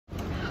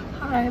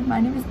Hi,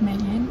 my name is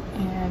Megan,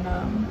 and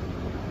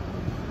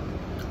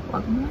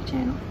welcome to my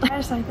channel. I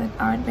decided that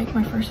I would make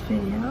my first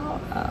video,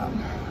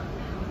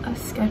 a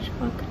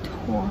sketchbook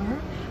tour,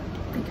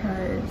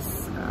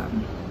 because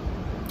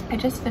I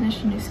just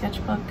finished a new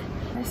sketchbook.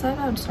 I decided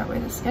I would start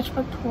with a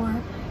sketchbook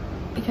tour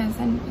because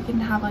then you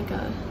can have like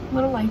a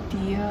little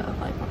idea of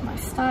like what my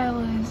style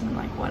is and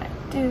like what I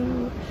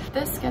do.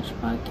 This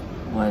sketchbook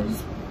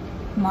was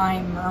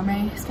my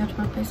mermaid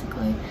sketchbook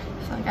basically.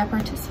 So like I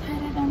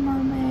participated in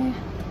mermaid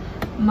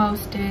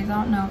most days. I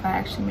don't know if I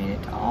actually made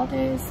it to all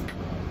days.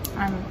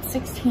 I'm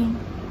 16,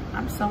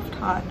 I'm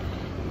self-taught,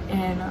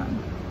 and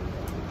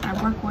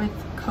I work with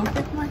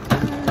Copic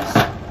markers.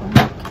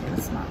 Okay,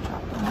 let's not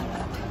drop them.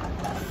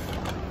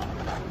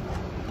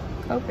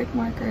 Copic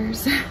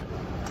markers.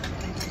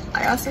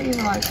 I also use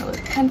a lot of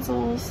colored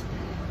pencils.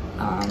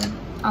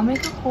 I might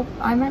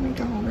make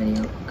a whole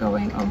video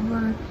going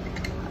over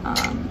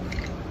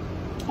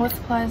what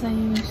supplies I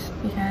use,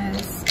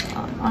 because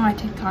on my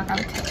TikTok, I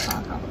have a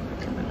TikTok, I'll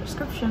link in the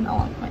description,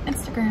 along with my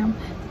Instagram,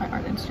 my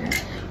art Instagram.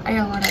 I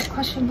get a lot of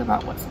questions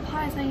about what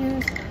supplies I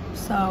use,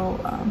 so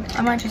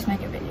I might just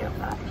make a video of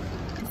that.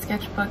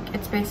 Sketchbook,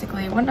 it's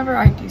basically, whenever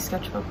I do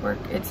sketchbook work,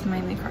 it's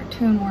mainly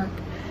cartoon work,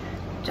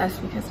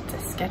 just because it's a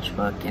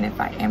sketchbook, and if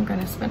I am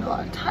going to spend a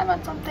lot of time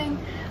on something,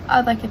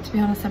 I'd like it to be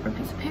on a separate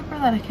piece of paper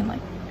that I can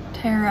like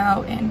tear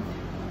out and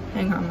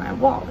hang on my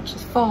wall, which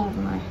is full of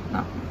my,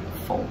 not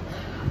full,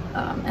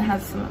 it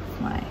has some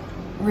of my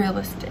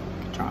realistic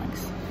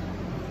drawings.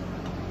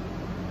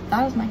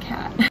 That is my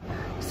cat.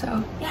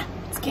 So yeah,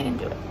 let's get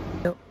into it.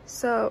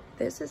 So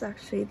this is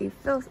actually the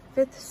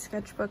fifth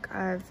sketchbook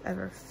I've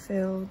ever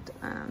filled,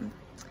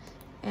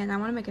 and I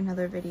want to make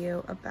another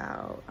video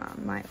about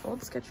my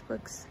old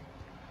sketchbooks.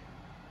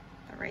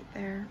 They're right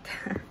there.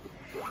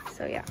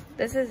 So yeah,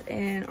 this is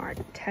an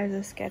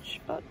Arteza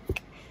sketchbook.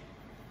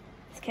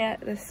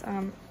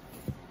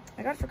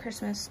 I got it for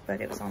Christmas,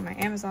 but it was on my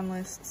Amazon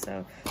list,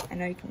 so I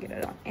know you can get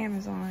it on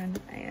Amazon,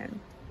 and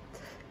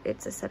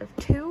it's a set of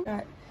 2.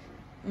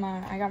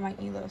 I got my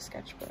ELO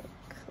sketchbook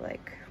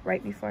like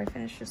right before I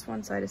finished this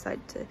one, so I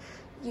decided to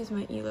use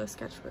my ELO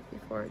sketchbook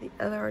before the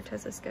other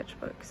Arteza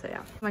sketchbook. So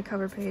yeah, my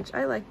cover page.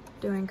 I like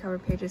doing cover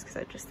pages because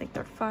I just think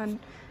they're fun.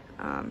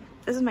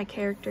 This is my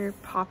character,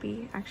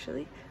 Poppy,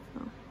 actually.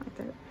 Oh, right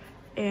there.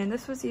 And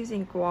this was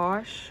using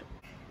gouache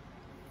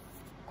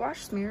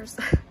smears.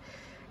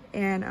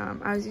 And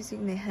I was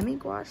using the Hemi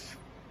gouache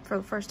for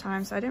the first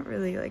time, so I didn't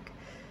really like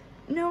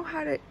know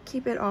how to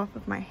keep it off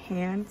of my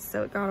hands,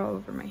 so it got all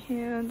over my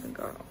hands and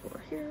got all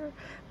over here.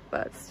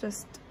 But it's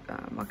just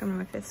welcome to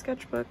my 5th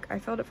sketchbook. I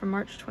filled it from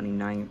March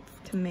 29th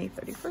to May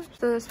 31st.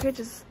 So this page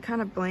is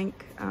kind of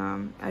blank.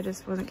 I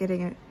just wasn't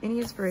getting any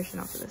inspiration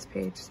off of this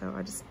page, so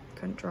I just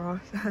couldn't draw.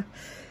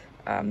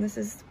 This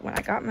is when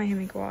I got my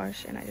Hemi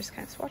gouache, and I just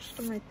kind of swatched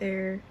them right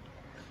there.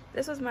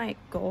 This was my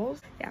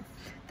goals. Yeah,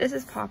 this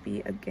is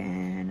Poppy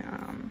again.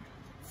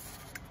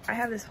 I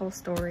have this whole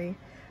story,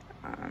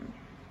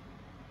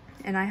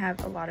 and I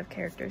have a lot of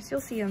characters.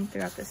 You'll see them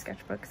throughout the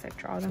sketchbook because I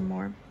draw them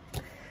more.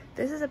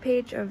 This is a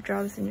page of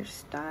draw this in your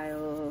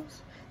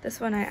styles. This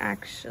one I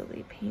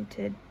actually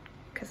painted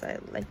because I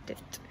liked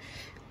it.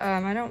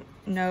 I don't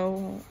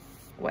know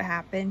what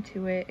happened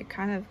to it. It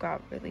kind of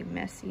got really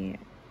messy.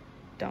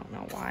 Don't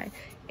know why.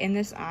 And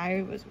this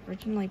eye was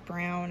originally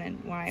brown,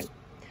 and when I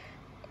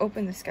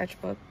opened the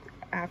sketchbook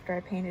after I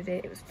painted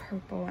it, it was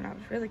purple, and I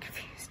was really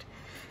confused.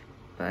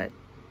 But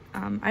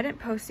I didn't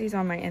post these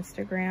on my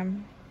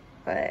Instagram,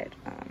 but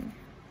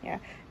yeah,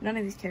 none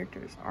of these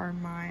characters are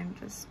mine,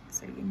 just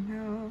so you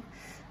know.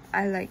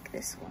 I like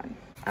this one.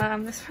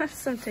 This was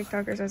some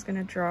TikTokers I was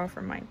gonna draw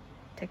from my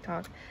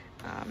TikTok,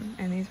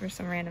 and these were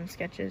some random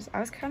sketches.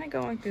 I was kind of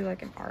going through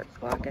like an art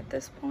block at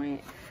this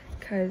point,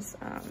 because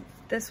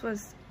this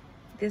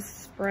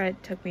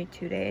spread took me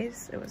 2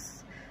 days. It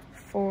was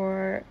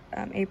for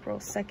April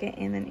 2nd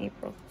and then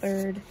April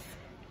 3rd.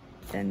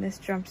 Then this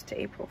jumps to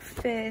April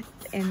 5th,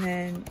 and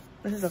then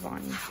this is a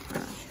Vani.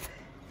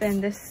 Then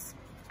this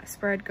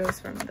spread goes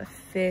from the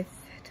 5th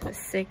to the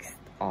 6th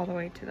all the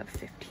way to the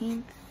 15th.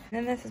 And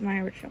then this is my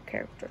original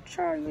character,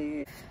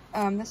 Charlie.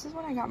 This is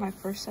when I got my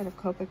first set of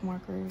Copic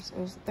markers. It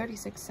was the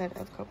 36th set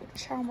of Copic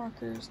Chow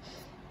markers.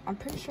 I'm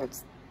pretty sure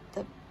it's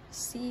the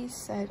C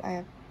set. I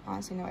have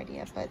honestly no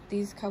idea, but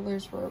these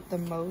colors were the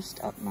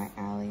most up my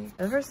alley.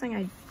 The first thing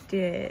I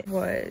did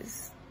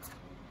was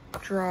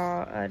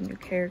draw a new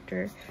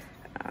character.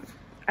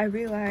 I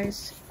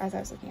realized as I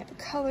was looking at the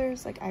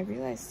colors, like I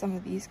realized some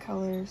of these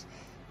colors,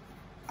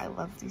 I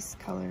love these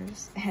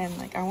colors, and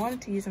like I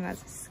wanted to use them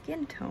as a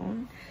skin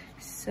tone.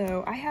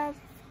 So I have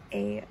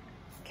a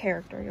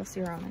character, you'll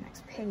see her on the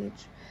next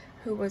page,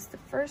 who was the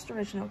first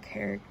original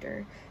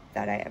character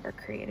that I ever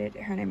created.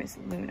 Her name is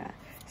Luna.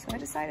 So I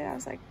decided, I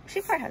was like,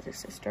 she probably has a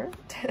sister.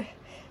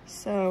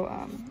 So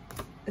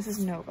this is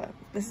Nova.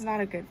 This is not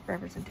a good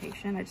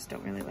representation. I just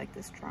don't really like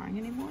this drawing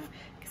anymore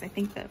because I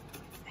think the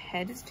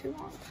head is too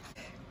long.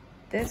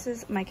 This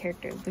is my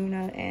character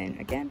Luna, and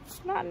again,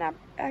 not an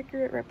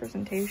accurate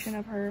representation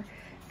of her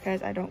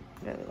because I don't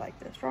really like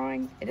this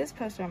drawing. It is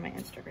posted on my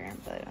Instagram,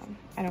 but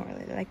I don't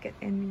really like it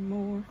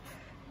anymore.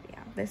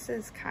 Yeah, this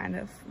is kind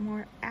of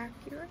more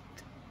accurate.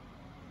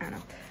 I don't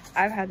know.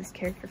 I've had this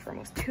character for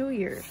almost 2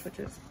 years, which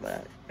is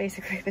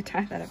basically the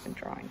time that I've been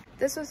drawing.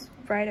 This was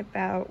right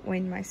about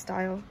when my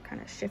style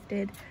kind of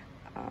shifted.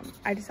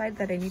 I decided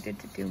that I needed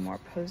to do more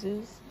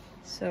poses,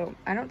 so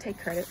I don't take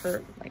credit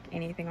for like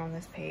anything on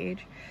this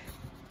page,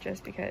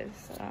 just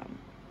because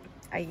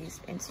I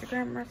used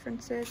Instagram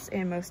references,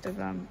 and most of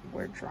them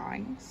were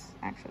drawings,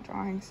 actual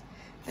drawings.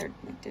 They're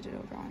like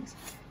digital drawings.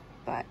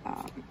 But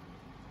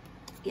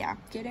yeah,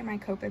 getting my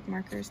Copic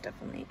markers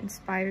definitely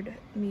inspired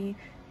me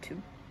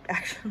to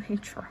actually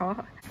draw.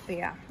 But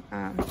yeah,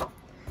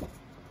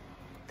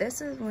 this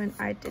is when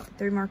I did the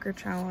 3 marker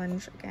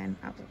challenge. Again,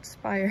 I was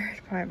inspired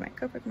by my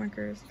Copic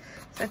markers.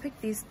 So I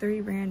picked these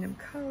 3 random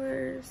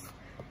colors,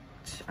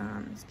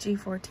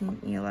 G14,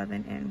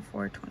 E11, and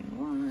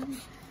 421.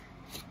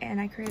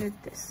 And I created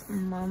this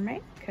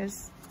mermaid,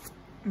 because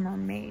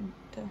mermaid,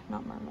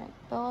 not mermaid,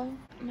 Bella,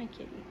 my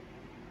kitty,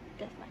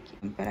 that's my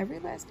kitty. But I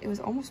realized it was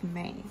almost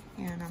May,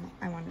 and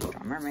I wanted to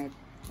draw a mermaid.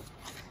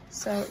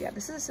 So yeah,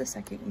 this is the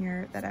 2nd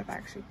year that I've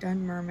actually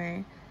done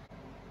mermaid.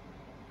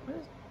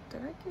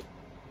 Did I get?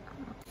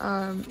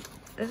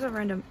 This is a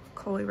random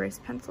coal erase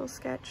pencil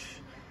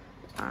sketch.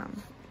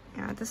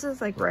 Yeah, this is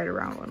like right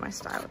around when my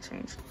style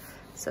changed.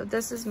 So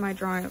this is my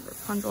drawing of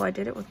Rapunzel. I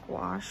did it with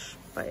gouache,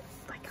 but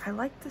like I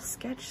like the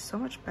sketch so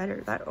much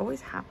better. That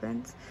always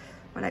happens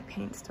when I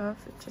paint stuff.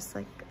 It's just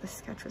like the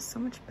sketch was so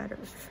much better.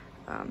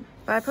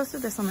 But I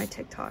posted this on my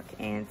TikTok,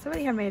 and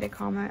somebody had made a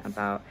comment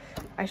about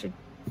I should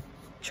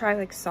try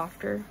like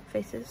softer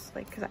faces,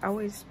 like because I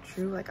always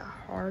drew like a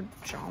hard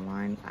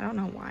jawline. I don't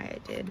know why I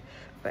did,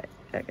 but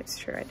like it's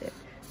true I did.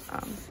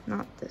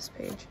 Not this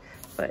page,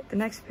 but the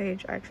next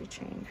page I actually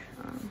changed.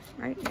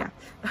 Right, yeah.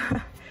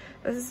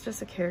 This is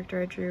just a character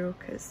I drew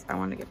because I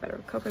wanted to get better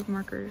with Copic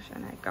markers,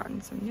 and I'd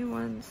gotten some new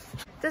ones.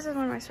 This is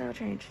when my style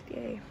changed,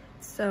 yay.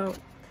 So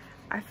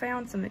I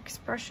found some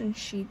expression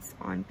sheets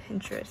on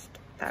Pinterest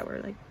that were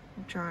like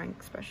drawing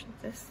expressions.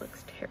 This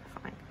looks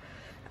terrifying.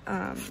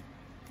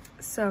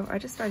 So I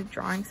just started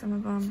drawing some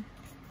of them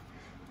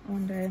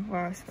one day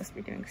while I was supposed to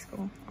be doing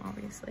school,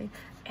 obviously.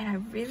 And I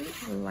really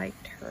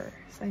liked her,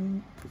 so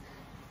I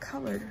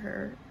colored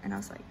her, and I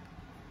was like,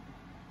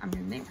 I'm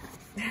gonna name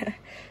her.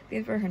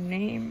 These were her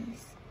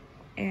names,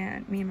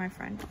 and me and my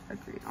friend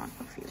agreed on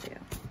Ophelia.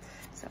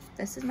 So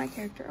this is my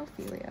character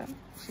Ophelia.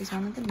 She's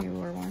one of the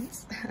newer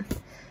ones.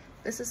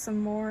 This is some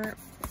more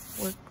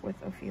work with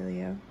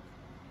Ophelia.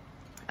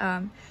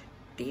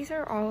 These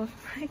are all of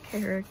my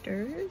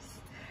characters.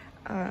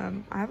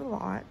 I have a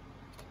lot,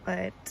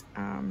 but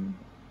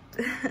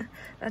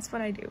that's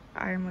what I do.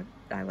 I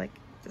like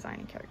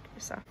designing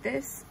characters. So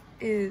this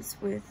is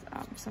with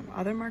some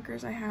other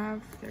markers I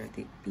have. They're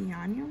the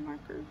Bianio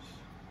markers.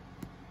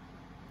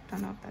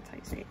 Don't know if that's how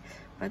you say it,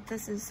 but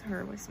this is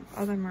her with some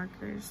other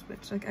markers,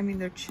 which like, I mean,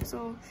 they're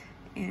chisel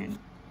and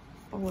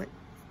bullet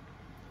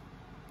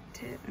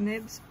tip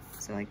nibs.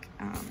 So like,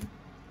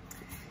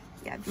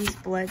 yeah, these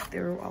bled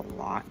through a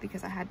lot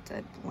because I had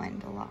to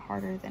blend a lot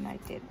harder than I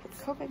did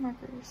with Copic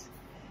markers.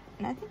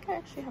 And I think I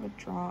actually have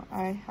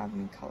I have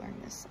me coloring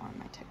this on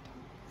my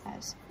TikTok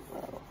as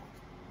well.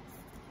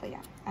 But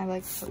yeah, I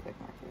like Copic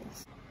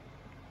markers.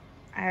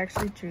 I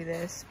actually drew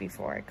this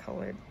before I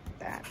colored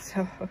that,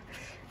 so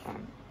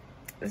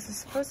this is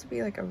supposed to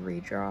be like a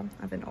redraw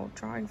of an old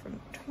drawing from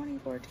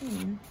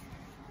 2014,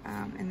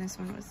 and this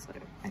one was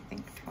like, I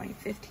think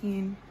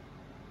 2015.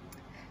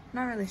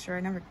 Not really sure.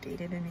 I never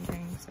dated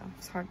anything, so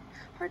it's hard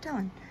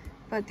telling.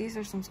 But these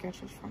are some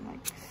sketches from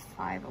like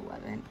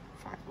 5'11".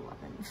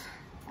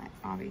 That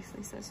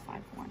obviously says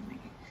 5'1" maybe.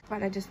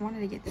 But I just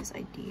wanted to get this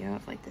idea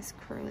of like this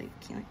curly,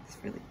 like this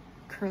really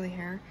curly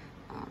hair.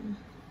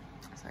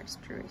 So I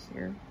just drew it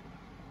here.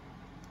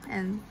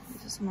 And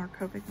this is some more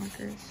Copic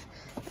markers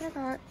that I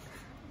got.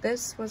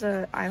 This was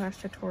an eyelash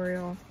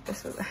tutorial.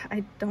 This was,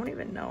 I don't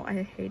even know.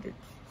 I hated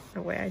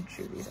the way I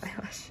drew these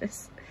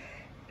eyelashes.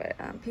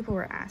 But people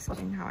were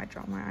asking how I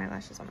draw my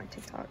eyelashes on my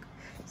TikTok,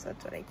 so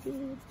that's what I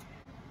did.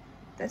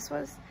 This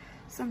was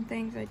some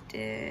things I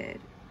did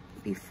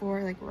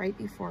before, like right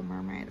before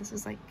Mermaid. This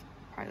is like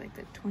probably like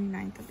the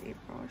 29th of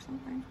April or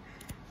something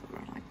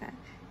around like that.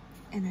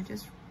 And I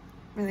just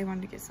really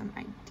wanted to get some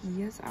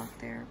ideas out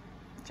there,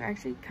 which I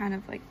actually kind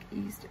of like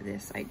used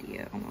this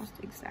idea almost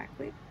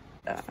exactly.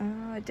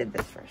 I did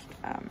this first.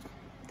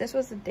 This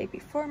was the day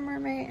before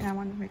Mermaid, and I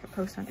wanted to make a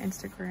post on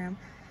Instagram.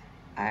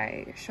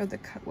 I showed the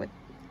cut with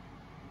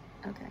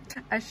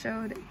I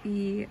showed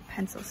the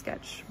pencil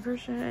sketch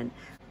version.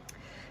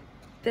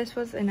 This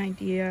was an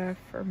idea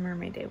for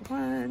Mermaid Day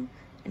 1,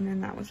 and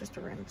then that was just a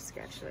random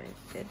sketch that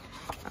I did.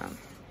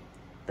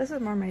 This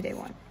is Mermaid Day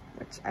 1,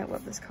 which I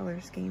love this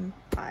color scheme,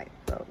 by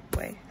the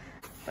way.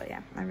 But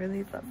yeah, I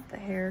really love the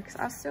hair, because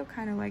I was still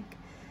kind of like,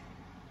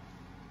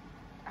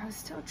 I was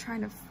still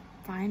trying to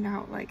find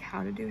out like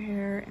how to do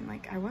hair, and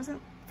like I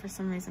wasn't, for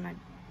some reason, I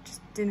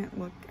just didn't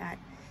look at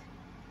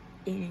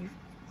any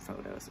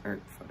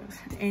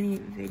any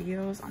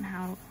videos on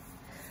how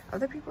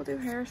other people do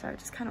hair, so I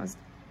just kind of was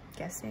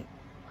guessing.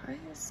 Why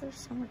is there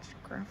so much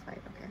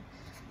graphite? Okay.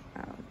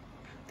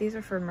 These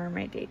are for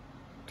Mermaid Day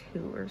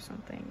 2 or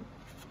something.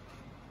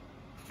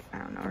 I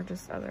don't know, or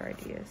just other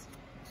ideas.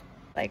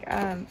 Like,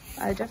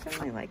 I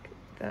definitely like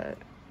the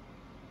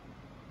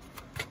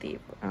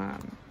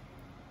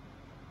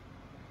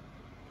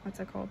what's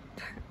it called?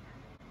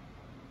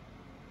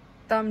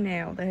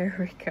 Thumbnail. There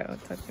we go.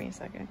 It took me a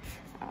second.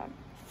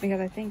 Because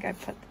I think I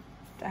put,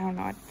 I don't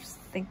know, I just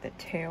think the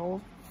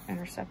tail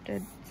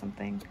intercepted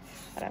something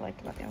that I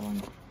liked about the other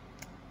one.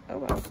 Oh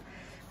well.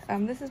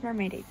 This is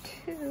Mermaid Day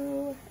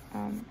 2.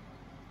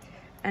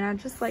 And I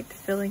just liked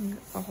filling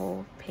a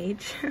whole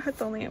page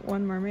with only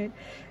one mermaid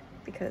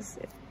because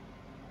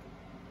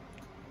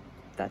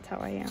that's how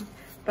I am.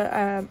 But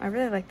I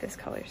really like this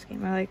color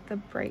scheme. I like the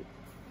bright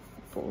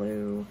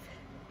blue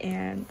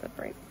and the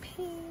bright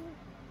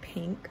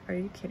pink. Are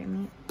you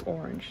kidding me?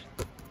 Orange.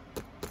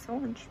 It's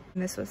orange.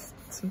 And this was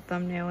some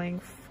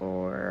thumbnailing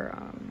for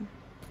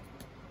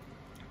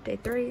day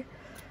 3.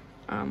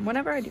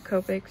 Whenever I do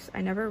Copics,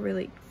 I never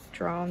really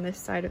draw on this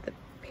side of the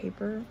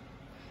paper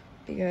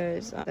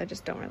because I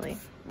just don't really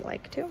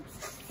like to.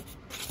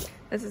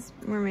 This is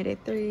Mermaid Day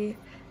 3,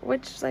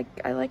 which, like,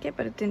 I like it,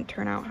 but it didn't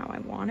turn out how I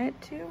wanted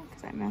to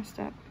because I messed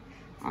up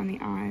on the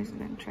eyes and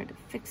then tried to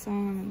fix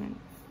them and then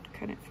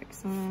couldn't fix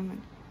them,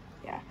 and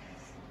yeah.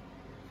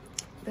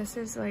 This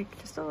is like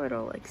just a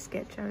little like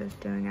sketch I was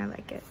doing. I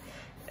like it.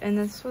 And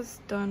this was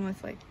done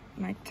with like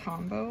my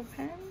Tombow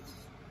pens,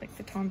 like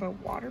the Tombow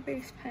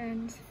water-based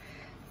pens,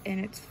 and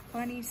it's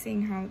funny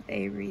seeing how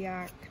they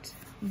react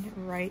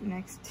right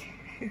next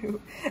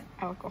to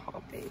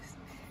alcohol based.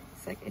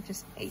 It's like it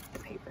just ate the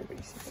paper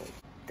basically.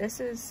 This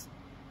is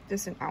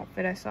just an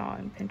outfit I saw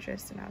on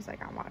Pinterest and I was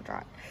like, I want to draw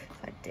it.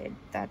 So I did.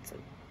 That's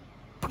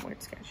a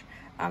weird sketch.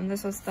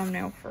 This was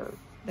thumbnail for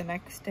the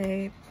next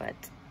day, but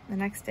the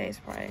next day is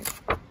probably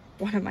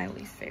one of my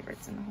least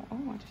favorites in the whole,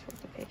 oh, I just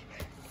flipped the page,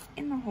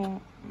 in the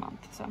whole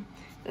month. So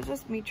it's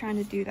just me trying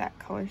to do that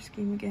color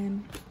scheme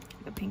again,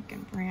 the pink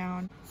and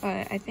brown.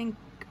 But I think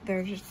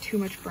there's just too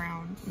much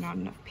brown, not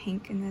enough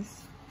pink in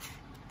this.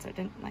 So it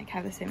didn't like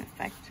have the same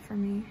effect for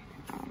me.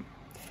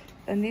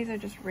 Then these are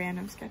just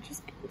random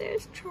sketches. And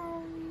there's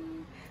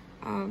Charlie.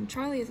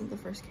 Charlie isn't the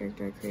first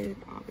character I created,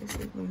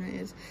 obviously Luna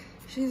is.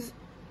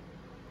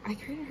 I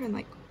created her in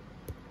like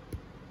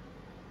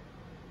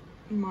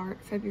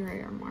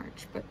February or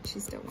March, but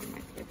she's still one of my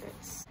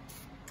favorites.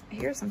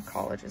 Here's some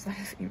colleges that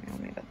just emailed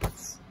me, but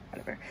that's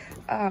whatever.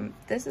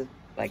 This is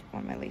like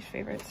one of my least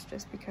favorites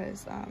just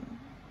because I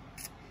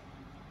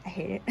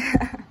hate it.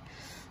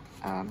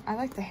 I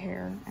like the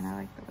hair and I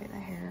like the way the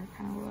hair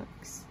kind of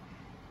looks,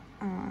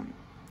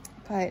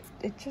 but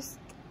it just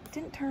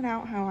didn't turn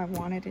out how I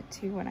wanted it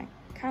to, and I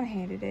kind of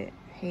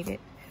hate it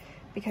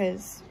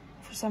because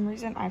for some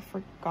reason I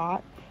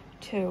forgot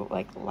to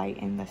like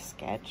lighten the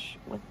sketch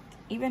with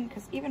even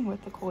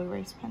with the cool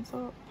erase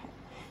pencil,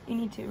 you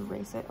need to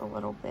erase it a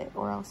little bit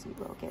or else you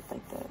will get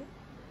like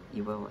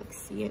you will like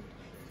see it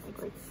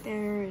like right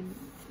there and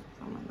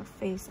on the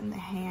face and the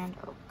hand.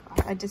 Oh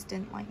god, I just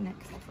didn't lighten it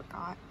because I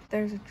forgot.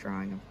 There's a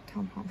drawing of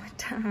Tom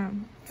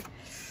Holland.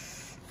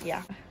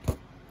 Yeah,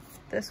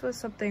 this was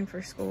something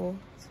for school.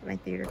 It's my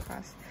theater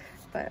class,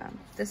 but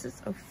this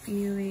is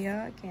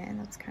Ophelia again.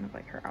 That's kind of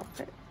like her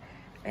outfit.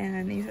 And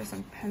then these are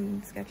some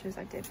pen sketches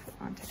I did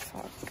on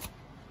TikTok.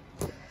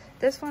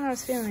 This one I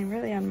was feeling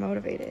really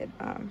unmotivated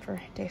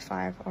for day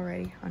 5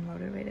 already,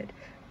 unmotivated.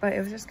 But it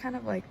was just kind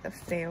of like the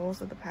fails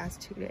of the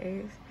past 2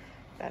 days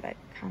that I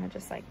kind of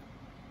just like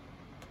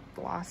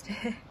lost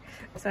it.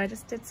 So I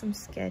just did some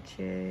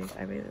sketches.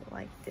 I really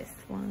liked this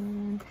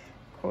one.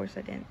 Of course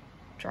I didn't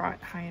draw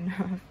it high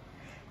enough.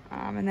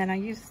 And then I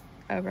used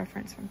a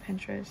reference from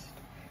Pinterest.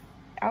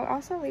 I'll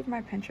also leave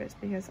my Pinterest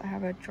because I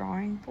have a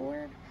drawing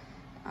board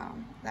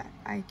that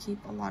I keep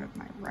a lot of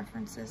my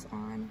references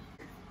on.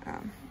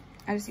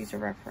 I just used a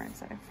reference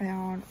that I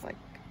found, like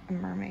a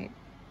mermaid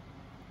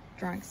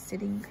drawing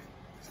sitting.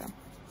 So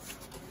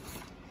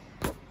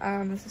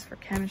this is for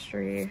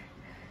chemistry.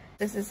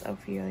 This is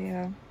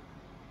Ophelia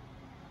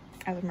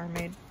as a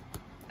mermaid.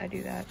 I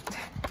do that.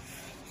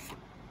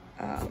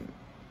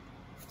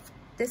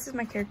 This is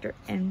my character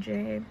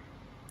MJ,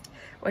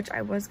 which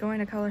I was going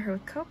to color her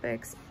with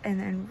Copics and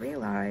then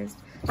realized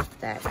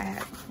that I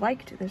had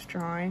liked this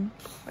drawing,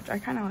 which I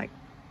kind of like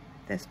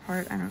this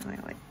part. I don't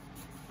really like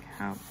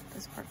how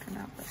this part turned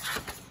out, but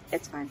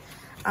it's fine.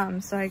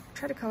 So I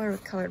try to color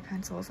with colored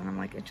pencils and I'm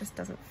like, it just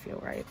doesn't feel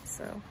right.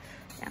 So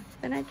yeah,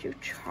 then I drew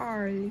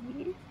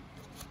Charlie.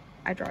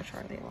 I draw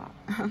Charlie a lot.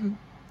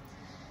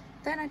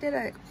 Then I did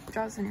a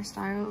Draw This in Your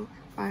Style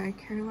by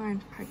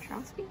Caroline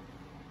Pietrowski,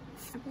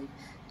 I believe.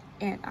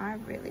 And I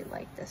really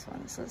like this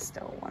one. This is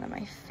still one of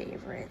my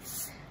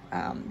favorites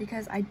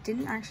because I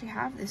didn't actually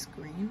have this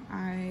green.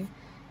 I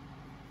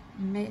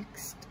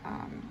mixed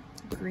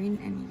green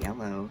and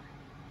yellow,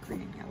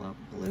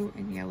 blue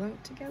and yellow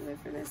together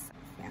for this.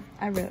 Yeah,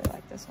 I really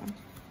like this one.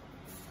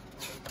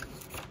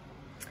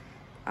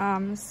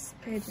 This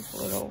page is a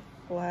little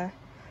blah.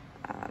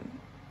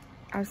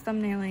 I was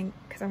thumbnailing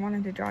because I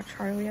wanted to draw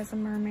Charlie as a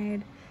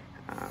mermaid.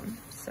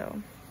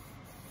 So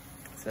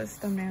it's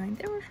thumbnailing.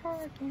 There was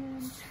Charlie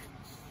again.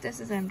 This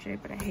is MJ,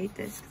 but I hate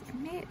this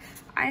because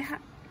I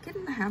get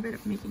in the habit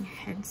of making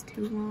heads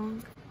too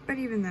long. But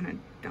even then, I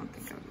don't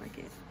think I would like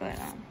it. But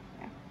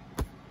yeah.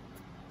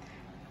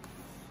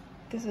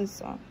 This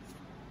is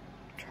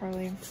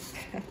Charlie.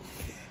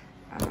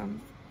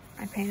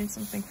 I painted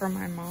something for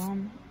my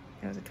mom.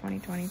 It was a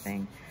 2020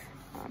 thing.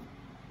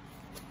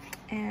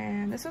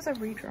 And this was a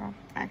redraw,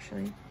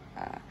 actually.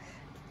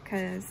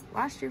 Because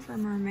last year for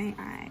Mermaid,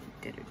 I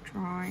did a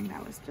drawing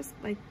that was just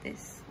like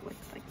this, with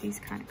like these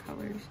kind of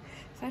colors.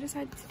 So I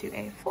decided to do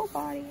a full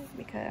body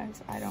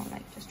because I don't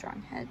like just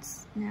drawing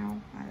heads now.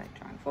 I like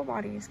drawing full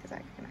bodies because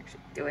I can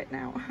actually do it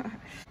now.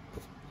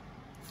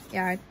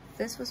 Yeah,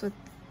 this was with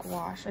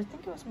gouache. I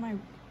think it was my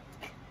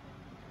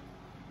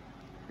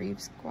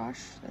Reeves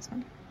gouache, this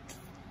one.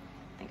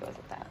 I think it was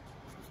with that.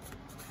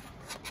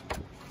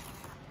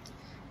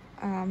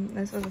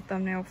 This was a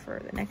thumbnail for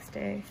the next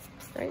day,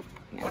 right?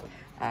 Yeah.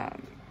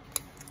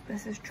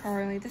 This is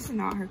Charlie. This is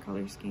not her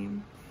color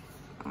scheme.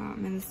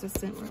 And this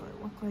doesn't really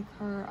look like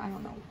her. I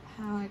don't know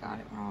how I got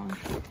it wrong.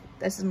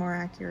 This is more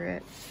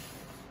accurate.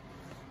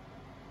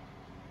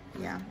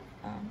 Yeah.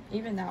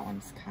 Even that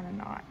one's kind of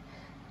not,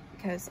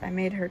 because I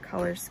made her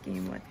color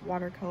scheme with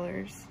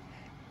watercolors,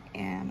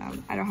 and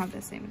I don't have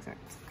the same exact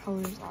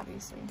colors,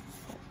 obviously.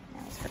 But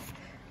yeah, it's her.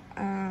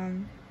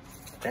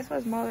 This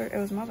was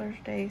Mother's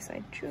Day, so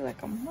I drew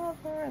like a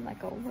mother and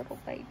like a little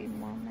baby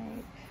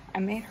mermaid. I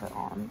made her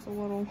arms a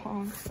little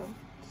long, so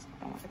just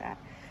don't look at that.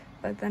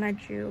 But then I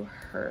drew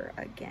her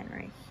again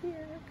right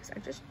here because I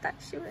just thought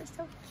she was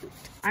so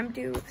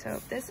cute.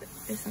 So this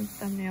is some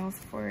thumbnails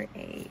for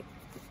a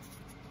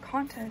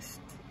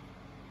contest.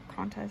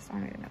 I don't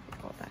even know if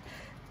you call it that,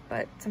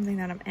 but something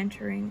that I'm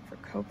entering for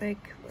Copic,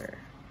 where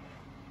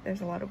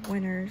there's a lot of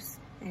winners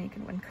and you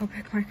can win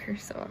Copic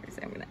markers. So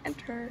obviously I'm gonna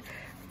enter.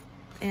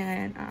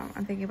 And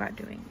I'm thinking about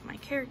doing my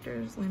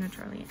characters, Luna,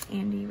 Charlie, and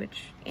Andy,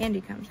 which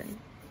Andy comes in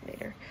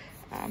later.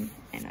 And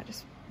I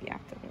just, yeah,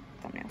 the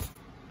thumbnail.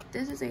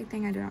 This is a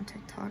thing I did on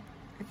TikTok,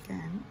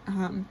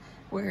 again,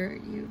 where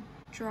you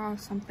draw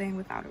something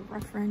without a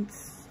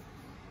reference.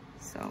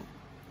 So,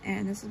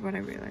 and this is what I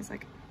realized,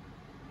 like,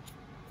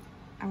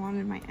 I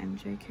wanted my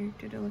MJ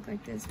character to look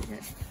like this,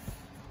 because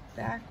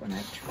back when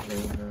I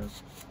drew her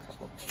a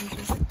couple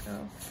pages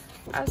ago,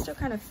 I was still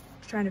kind of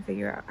trying to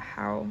figure out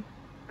how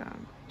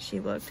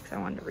she looked, because I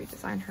wanted to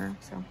redesign her,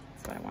 so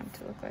that's what I wanted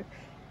to look like.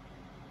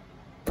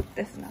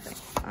 This is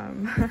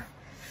nothing.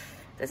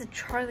 This is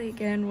Charlie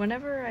again.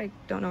 Whenever I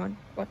don't know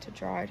what to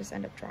draw, I just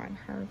end up drawing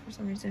her for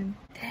some reason.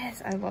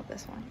 I love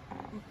this one.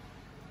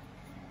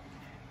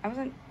 I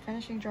wasn't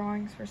finishing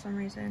drawings for some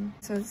reason,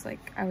 so it's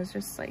like I was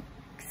just like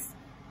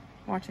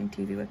watching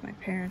TV with my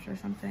parents or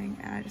something,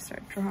 and I just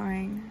started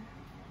drawing,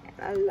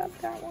 and I love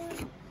that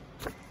one.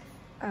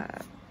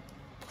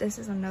 This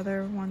is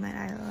another one that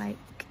I like.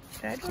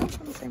 Did I draw this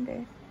on the same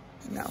day?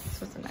 No, this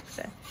was the next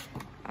day.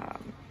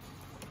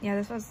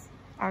 Yeah,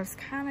 I was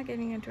kind of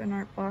getting into an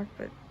art block,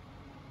 but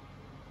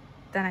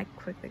then I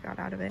quickly got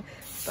out of it.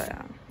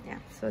 But yeah,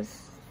 so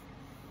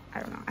I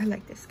don't know, I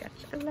like this sketch.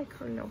 I like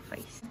her little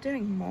face. I'm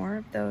doing more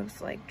of those,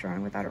 like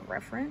drawing without a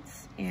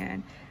reference,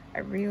 and I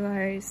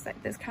realized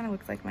that this kind of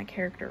looks like my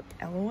character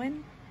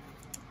Elowen,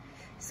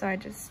 so I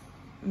just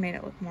made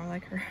it look more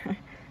like her.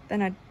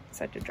 Then I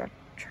decided to draw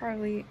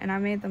Charlie, and I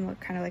made them look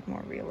kind of like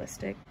more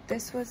realistic.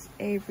 This was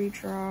a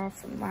redraw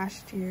from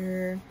last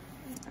year,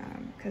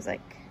 because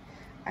like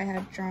I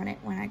had drawn it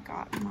when I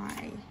got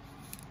my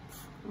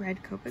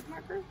red Copic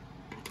marker,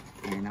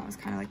 and that was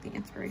kind of like the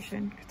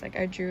inspiration, because like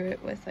I drew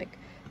it with like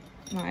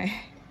my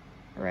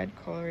red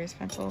colorist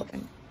pencil,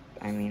 and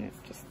I mean, it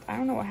just, I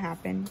don't know what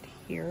happened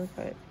here,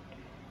 but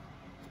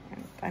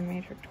I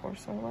made her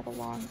torso a little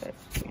long, but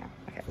yeah,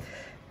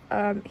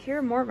 okay. Here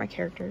are more of my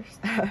characters.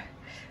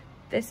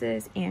 This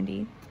is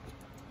Andy.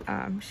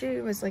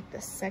 She was like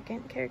the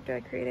second character I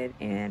created,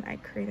 and I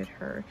created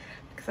her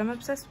because I'm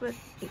obsessed with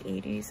the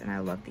 80s, and I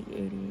love the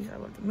 80s. I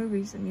love the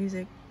movies, the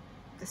music,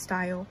 the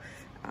style.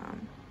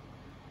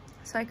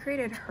 So I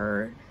created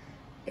her,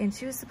 and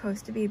she was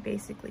supposed to be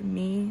basically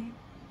me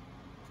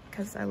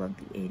because I love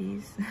the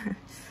 80s.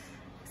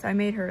 So I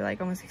made her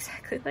like almost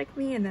exactly like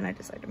me, and then I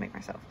decided to make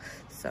myself.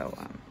 So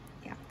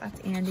yeah, that's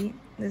Andy.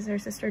 This is her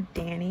sister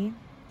Danny.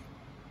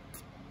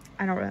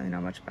 I don't really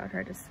know much about her,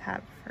 I just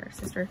have her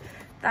sister.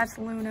 That's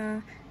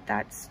Luna,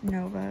 that's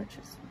Nova, which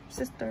is her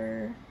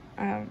sister.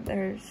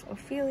 There's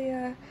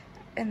Ophelia,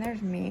 and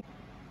there's me.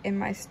 In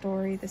my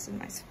story, this is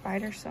my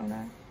spider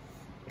Sona.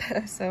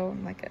 So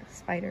I'm like a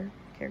spider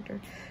character.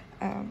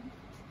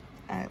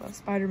 I love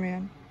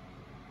Spider-Man.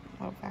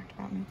 Little fact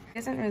about me. She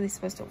isn't really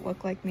supposed to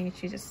look like me,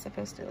 she's just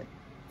supposed to like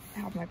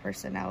have my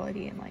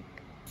personality and like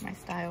my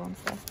style and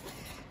stuff.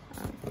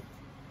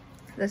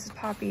 This is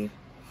Poppy.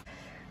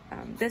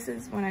 This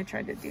is when I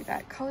tried to do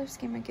that color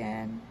scheme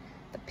again,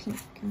 the pink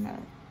and the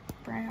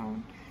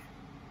brown.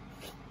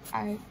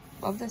 I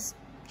love this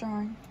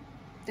drawing.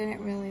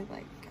 Didn't really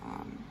like,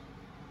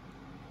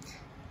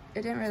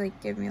 it didn't really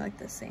give me like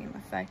the same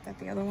effect that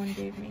the other one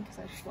gave me because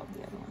I just love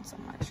the other one so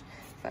much.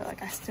 But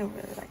like I still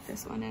really like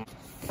this one. And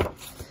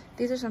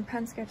these are some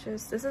pen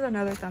sketches. This is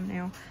another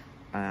thumbnail.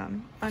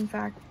 Fun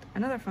fact,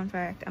 another fun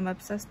fact, I'm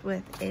obsessed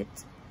with it,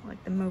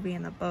 like the movie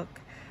and the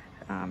book.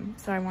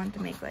 So I wanted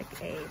to make like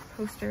a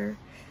poster.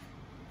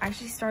 I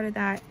actually started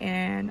that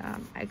and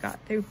I got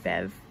through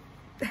Bev.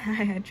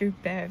 I drew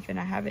Bev and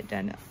I haven't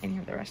done any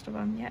of the rest of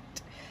them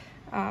yet.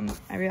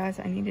 I realized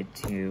I needed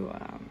to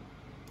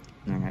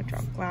learn how to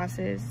draw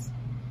glasses.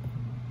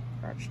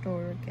 Garage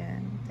door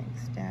again,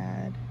 thanks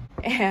Dad.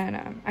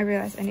 And I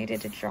realized I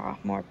needed to draw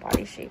more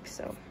body shapes,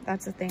 so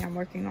that's the thing I'm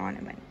working on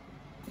in my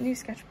new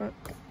sketchbook.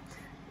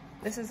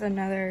 This is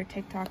another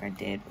TikTok I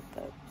did with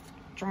the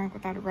drawing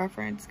without a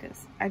reference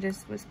because I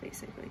just was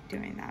basically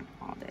doing that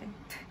all day.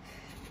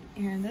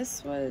 And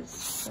this was,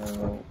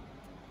 so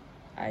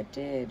I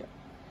did,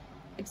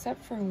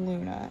 except for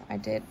Luna, I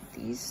did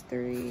these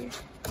three,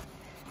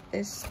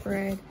 this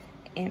spread,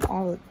 and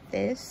all of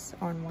this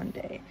on one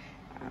day.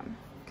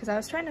 Because I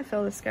was trying to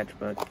fill the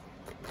sketchbook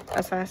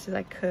as fast as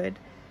I could,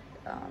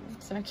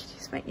 so I could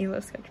use my ELO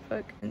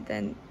sketchbook. And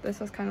then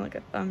this was kind of like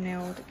a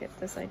thumbnail to get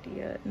this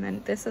idea. And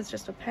then this is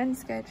just a pen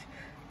sketch,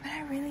 but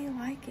I really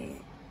like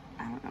it.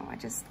 I don't know, I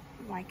just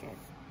like it.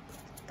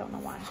 Don't know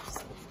why,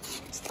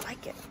 just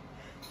like it.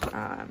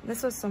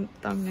 This was some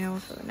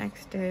thumbnails for the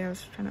next day. I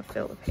was trying to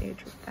fill the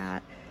page with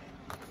that.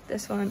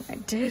 This one I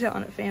did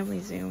on a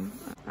family Zoom.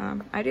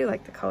 I do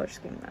like the color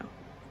scheme though.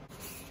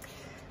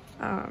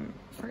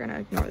 We're gonna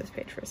ignore this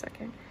page for a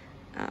second.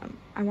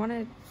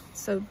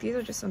 So these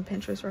are just some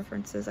Pinterest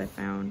references I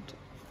found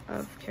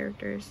of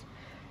characters.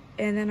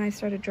 And then I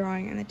started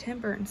drawing in the Tim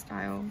Burton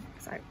style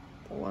because I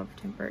love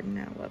Tim Burton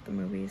and I love the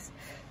movies.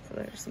 So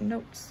there's some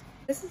notes.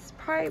 This is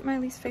probably my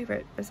least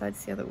favorite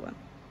besides the other one.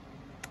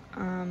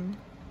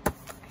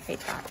 I hate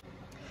that.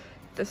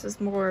 This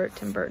is more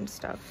Tim Burton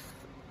stuff.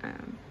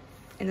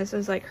 And this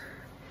is like,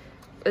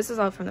 this is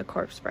all from the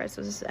Corpse Bride,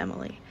 so this is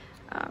Emily.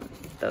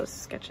 Those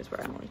sketches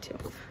were Emily too.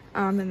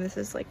 And this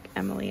is like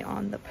Emily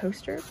on the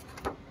poster.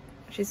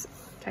 She's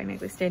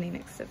technically standing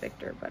next to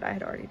Victor, but I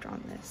had already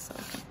drawn this, so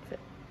I can fit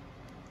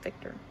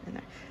Victor in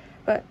there.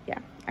 But yeah,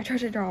 I tried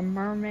to draw a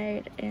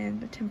mermaid in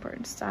the Tim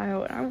Burton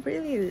style, and I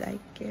really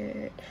like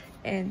it.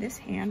 And this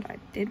hand I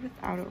did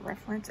without a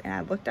reference, and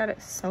I looked at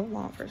it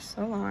for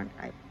so long,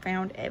 I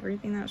found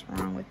everything that was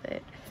wrong with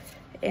it.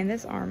 And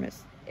this arm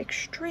is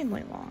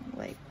extremely long,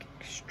 like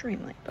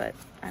extremely, but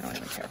I don't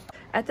even care.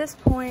 At this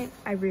point,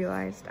 I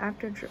realized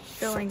after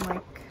feeling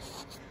like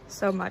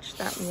so much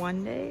that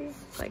one day,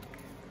 like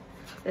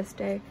this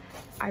day,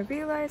 I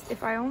realized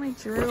if I only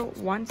drew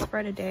one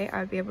spread a day, I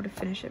would be able to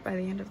finish it by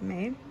the end of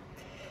May.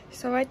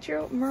 So I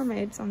drew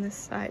mermaids on this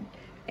side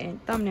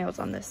and thumbnails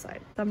on this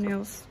side.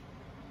 Thumbnails,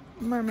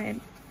 mermaid,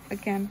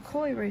 again,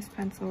 coal erase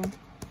pencil.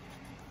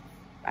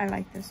 I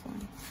like this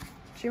one.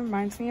 She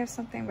reminds me of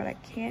something, but I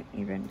can't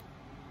even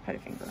put a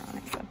finger on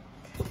it. So,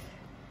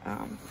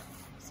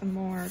 some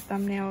more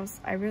thumbnails.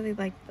 I really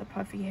like the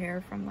puffy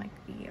hair from like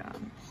the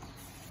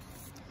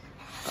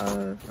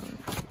from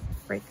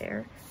right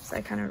there. So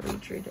I kind of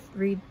redrew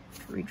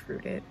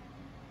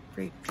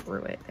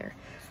it there.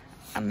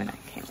 And then I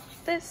came up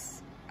with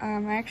this.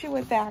 I actually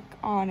went back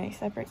on a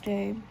separate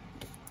day,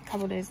 a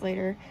couple days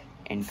later,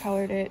 and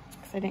colored it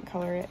because I didn't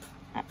color it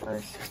at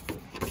first.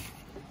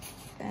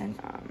 Then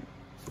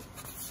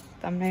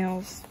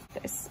thumbnails.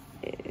 This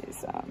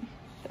is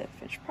the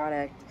finished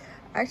product.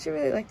 I actually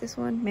really like this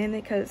one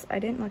mainly because I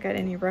didn't look at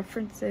any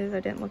references. I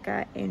didn't look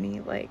at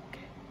any like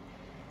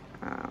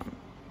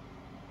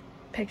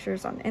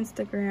pictures on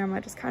Instagram. I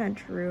just kind of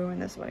drew,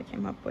 and this is what I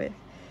came up with.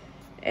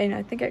 And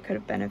I think I could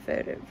have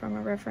benefited from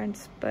a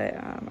reference, but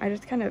I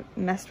just kind of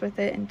messed with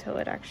it until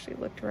it actually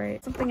looked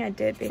right. Something I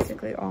did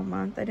basically all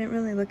month. I didn't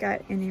really look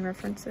at any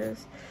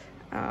references.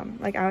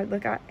 Like I would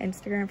look at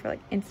Instagram for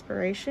like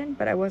inspiration,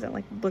 but I wasn't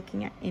like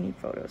looking at any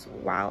photos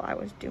while I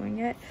was doing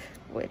it,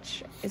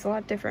 which is a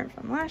lot different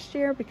from last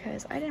year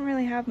because I didn't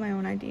really have my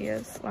own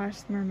ideas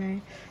last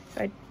mermaid.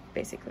 So I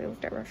basically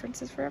looked at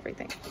references for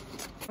everything.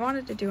 I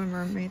wanted to do a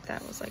mermaid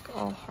that was like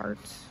all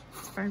hearts,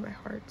 inspired by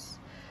hearts.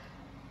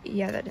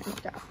 Yeah, that didn't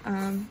work out.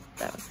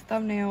 That was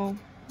thumbnail.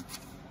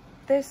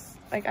 This,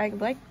 like, I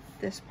like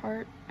this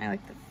part. I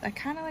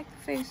kind of like the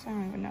face. I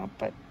don't even know,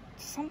 but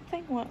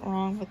something went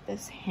wrong with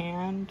this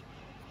hand.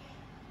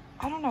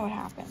 I don't know what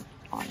happened,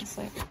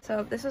 honestly.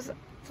 So this was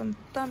some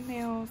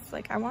thumbnails.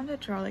 Like, I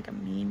wanted to draw like a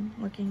mean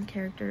looking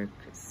character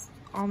because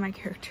all my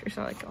characters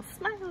are like all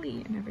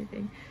smiley and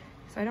everything.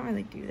 So I don't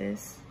really do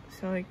this.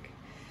 So like,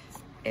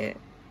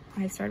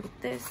 I started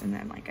with this, and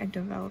then like I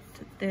developed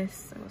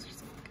this. It was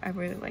just like, I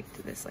really liked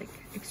this like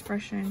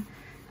expression,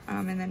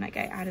 and then like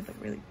I added like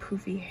really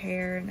poofy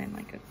hair, and then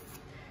like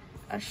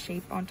a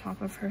shape on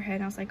top of her head.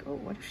 And I was like, oh,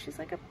 what if she's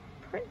like a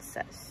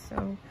princess?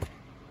 So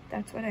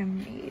that's what I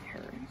made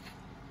her.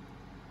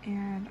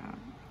 And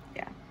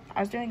yeah, I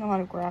was doing a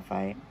lot of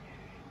graphite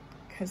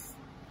because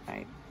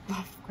I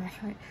love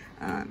graphite.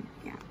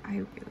 Yeah,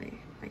 I really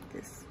like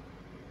this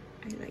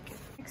I like it.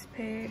 Next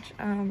page,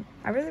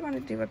 I really want to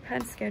do a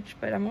pen sketch,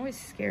 but I'm always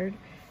scared.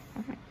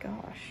 Oh my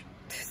gosh.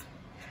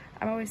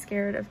 I'm always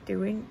scared of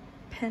doing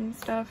pen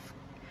stuff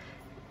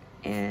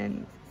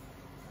in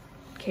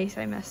case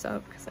I mess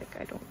up, because like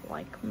I don't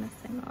like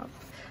messing up.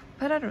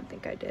 But I don't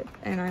think I did.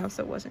 And I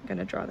also wasn't going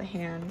to draw the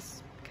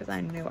hands because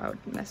I knew I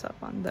would mess up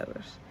on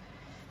those.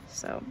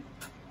 So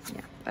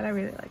yeah, but I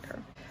really liked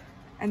her.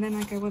 And then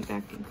like I went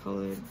back and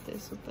colored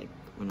this with like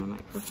one of my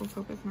purple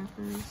Copic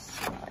markers.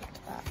 I liked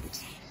that.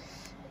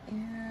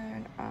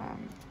 And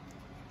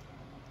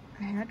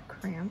I had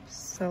cramps,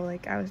 so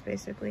like I was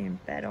basically in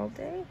bed all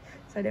day,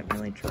 so I didn't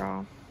really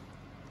draw.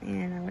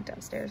 And I went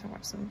downstairs and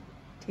watched some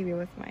TV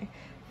with my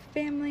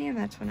family, and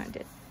that's when I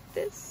did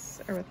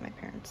this, or with my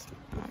parents.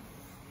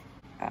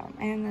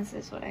 And this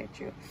is what I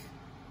drew.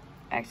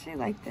 I actually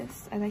like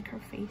this. I like her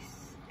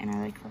face and I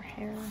like her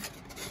hair.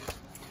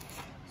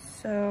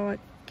 So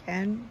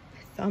again,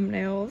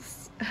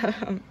 thumbnails,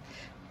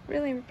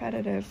 really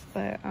repetitive,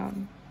 but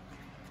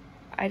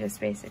I just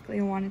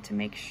basically wanted to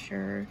make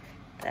sure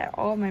that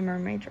all my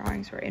mermaid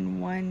drawings were in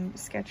one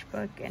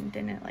sketchbook and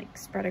didn't like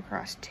spread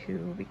across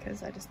two,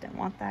 because I just didn't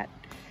want that.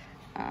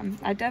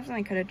 I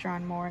definitely could have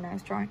drawn more, and I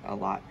was drawing a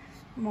lot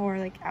more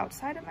like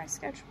outside of my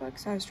sketchbook,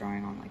 so I was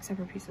drawing on like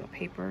separate pieces of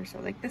paper. So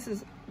like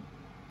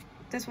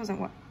this wasn't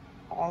what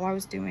all I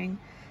was doing,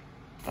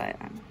 but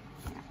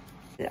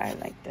yeah, I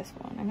like this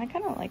one, and I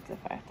kind of like the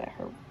fact that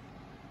her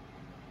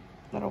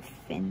little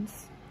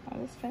fins, are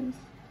those fins?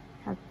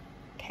 Her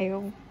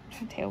tail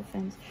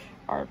fins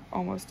are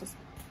almost as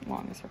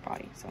long as her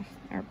body, so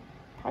or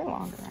probably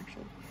longer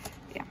actually.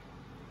 Yeah,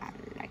 I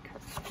like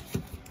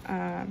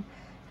her.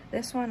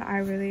 This one I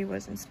really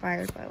was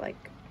inspired by like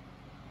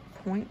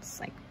points,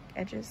 like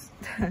edges.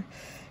 Well,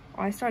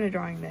 I started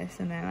drawing this,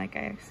 and then like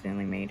I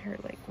accidentally made her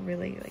like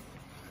really like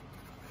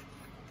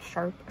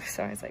sharp,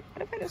 so I was like,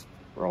 what if I just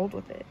rolled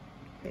with it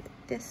with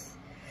this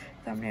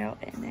thumbnail,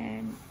 and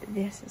then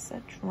this is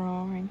a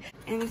drawing.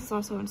 And this is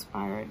also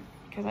inspired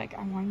because like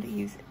I wanted to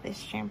use this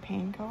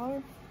champagne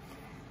color,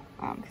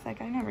 because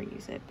like I never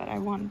use it, but I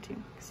wanted to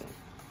because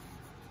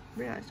I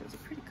realized it was a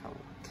pretty color.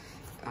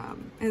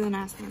 And then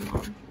I asked my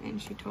mom,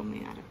 and she told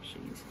me I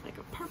should use like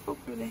a purple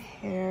for the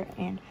hair,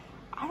 and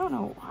I don't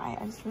know why,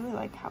 I just really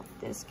like how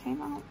this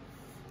came out.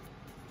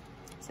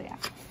 So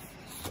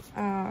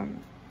yeah,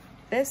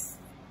 this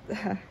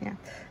yeah,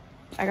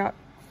 I got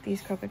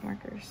these Copic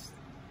markers,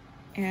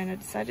 and I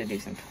decided to do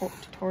some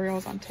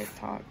tutorials on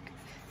TikTok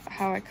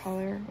how I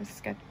color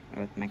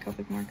with my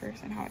Copic markers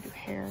and how I do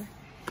hair.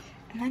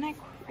 And then I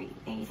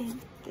created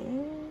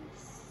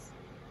this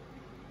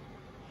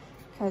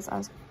because I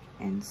was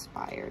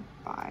inspired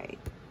by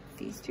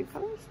these two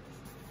colors,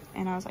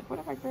 and I was like, what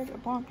if I created a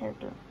blonde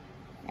character?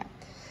 Yeah,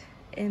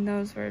 and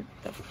those were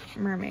the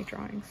mermaid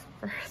drawings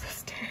for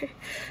this day.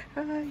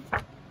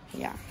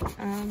 Yeah,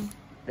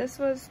 this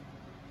was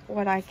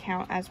what I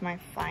count as my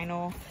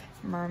final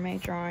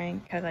mermaid drawing,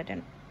 because I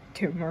didn't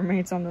do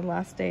mermaids on the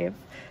last day of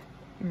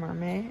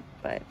mermaid,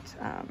 but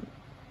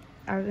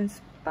I was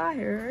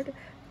inspired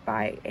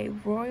by a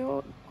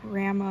Royal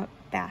Grandma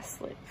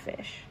basslet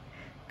fish,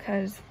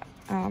 because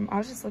I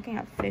was just looking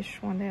at fish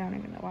one day. I don't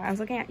even know why. I was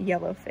looking at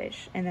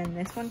yellowfish, and then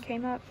this one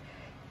came up,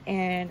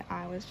 and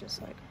I was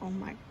just like, oh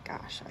my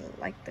gosh,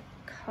 I like the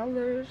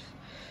colors.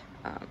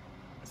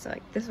 So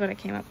like this is what I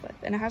came up with,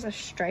 and it has a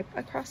stripe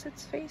across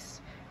its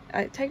face.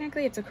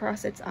 Technically it's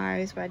across its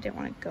eyes, but I didn't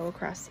want to go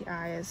across the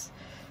eyes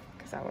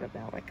because that would have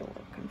been like a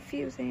little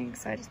confusing,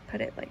 so I just put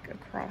it like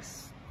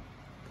across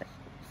like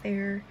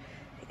there.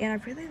 And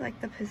I really like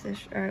the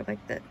position, or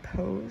like the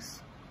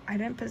pose. I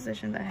didn't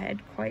position the head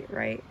quite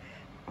right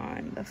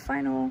on the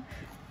final,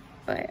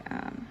 but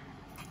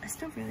I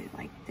still really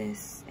like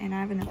this, and I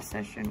have an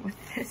obsession with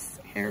this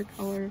hair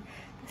color,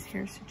 this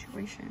hair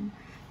situation,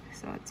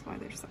 so that's why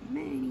there's so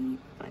many.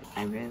 But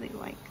I really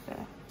like the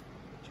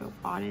Joe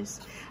bodice.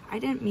 I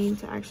didn't mean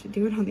to actually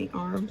do it on the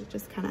arms, it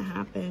just kind of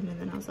happened, and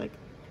then I was like,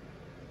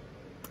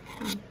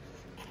 I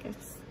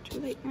guess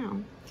too late now.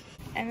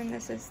 And then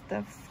this is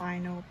the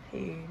final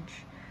page.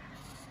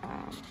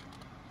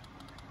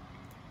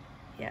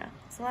 Yeah,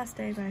 it's the last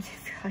day, but I do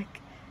feel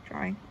like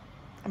drawing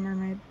a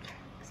mermaid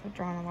because I've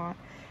drawn a lot.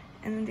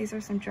 And then these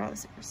are some Draw the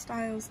Secret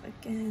styles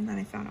again that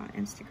I found on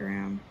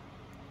Instagram.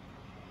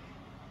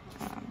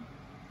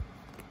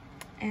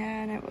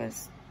 And it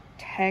was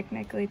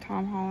technically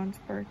Tom Holland's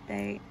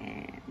birthday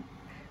and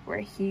where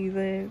he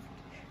lived,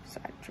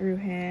 so I drew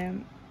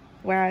him.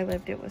 Where I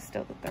lived, it was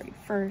still the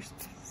 31st,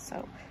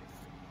 so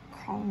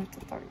calling it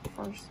the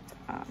 31st.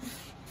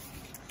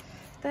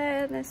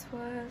 Then this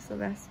was the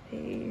last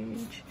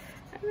page.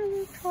 I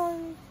really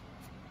tried.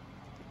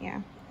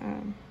 Yeah,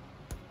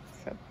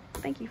 so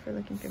thank you for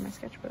looking through my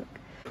sketchbook.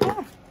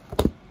 Yeah,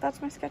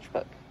 that's my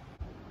sketchbook.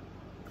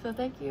 So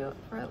thank you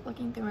for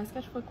looking through my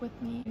sketchbook with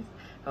me.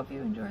 Hope you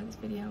enjoyed this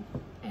video,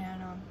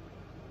 and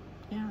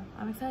yeah,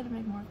 I'm excited to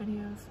make more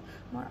videos,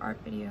 more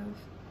art videos.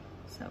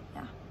 So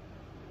yeah.